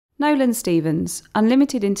Nolan Stevens,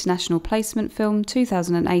 Unlimited International Placement Film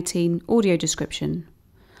 2018 audio description.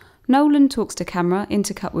 Nolan talks to camera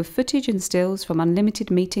intercut with footage and stills from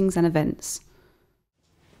Unlimited meetings and events.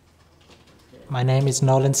 My name is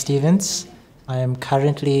Nolan Stevens. I am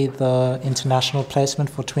currently the International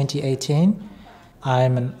Placement for 2018.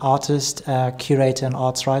 I'm an artist, curator and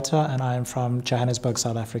arts writer, and I am from Johannesburg,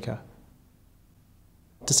 South Africa.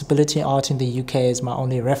 Disability art in the UK is my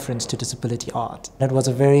only reference to disability art. It was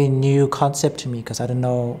a very new concept to me because I didn't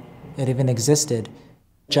know it even existed.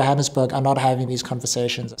 Johannesburg are not having these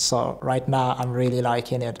conversations, so right now I'm really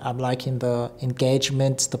liking it. I'm liking the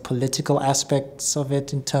engagement, the political aspects of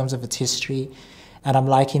it in terms of its history, and I'm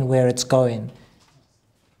liking where it's going.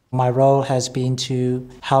 My role has been to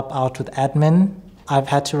help out with admin. I've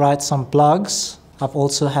had to write some blogs. I've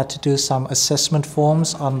also had to do some assessment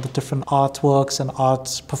forms on the different artworks and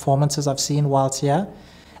art performances I've seen whilst here.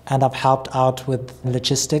 And I've helped out with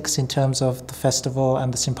logistics in terms of the festival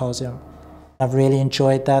and the symposium. I've really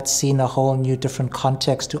enjoyed that, seen a whole new different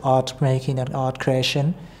context to art making and art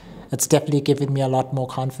creation. It's definitely given me a lot more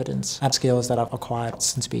confidence and skills that I've acquired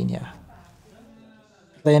since being here.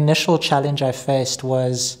 The initial challenge I faced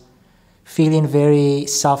was feeling very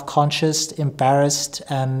self-conscious, embarrassed,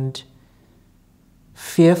 and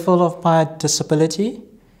fearful of my disability.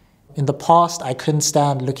 In the past, I couldn't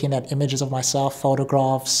stand looking at images of myself,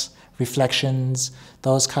 photographs, reflections,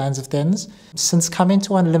 those kinds of things. Since coming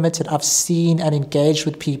to Unlimited, I've seen and engaged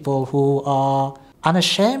with people who are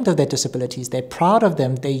unashamed of their disabilities. They're proud of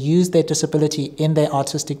them. They use their disability in their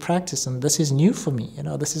artistic practice, and this is new for me.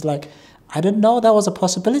 This is like, I didn't know that was a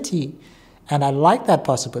possibility, and I like that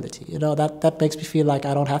possibility. That makes me feel like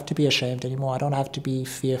I don't have to be ashamed anymore. I don't have to be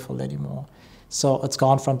fearful anymore. So it's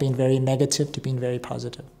gone from being very negative to being very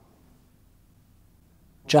positive.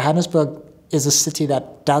 Johannesburg is a city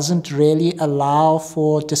that doesn't really allow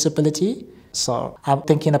for disability. So I'm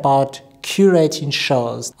thinking about curating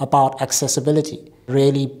shows about accessibility,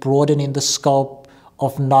 really broadening the scope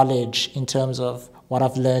of knowledge in terms of what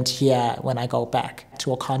I've learned here when I go back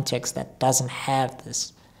to a context that doesn't have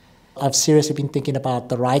this. I've seriously been thinking about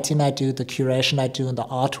the writing I do, the curation I do, and the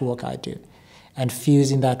artwork I do, and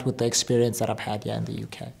fusing that with the experience that I've had here in the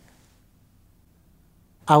UK.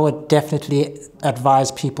 I would definitely advise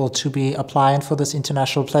people to be applying for this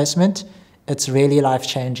international placement. It's really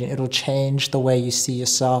life-changing. It'll change the way you see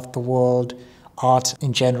yourself, the world, art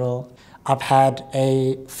in general. I've had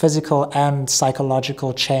a physical and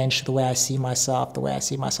psychological change to the way I see myself,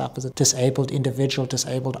 as a disabled individual,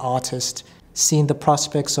 disabled artist. Seeing the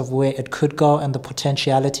prospects of where it could go and the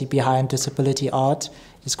potentiality behind disability art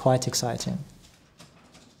is quite exciting.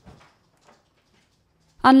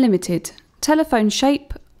 Unlimited. Telephone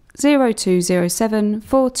Shape 0207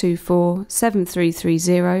 424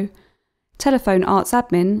 7330. Telephone Arts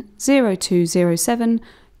Admin 0207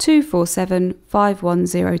 247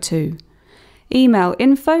 5102. Email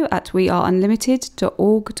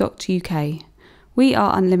info@weareunlimited.org.uk.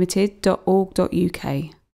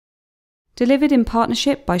 weareunlimited.org.uk. Delivered in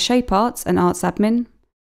partnership by Shape Arts and Arts Admin.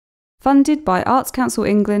 Funded by Arts Council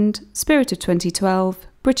England, Spirit of 2012,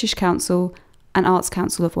 British Council and Arts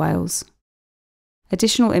Council of Wales.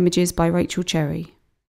 Additional images by Rachel Cherry.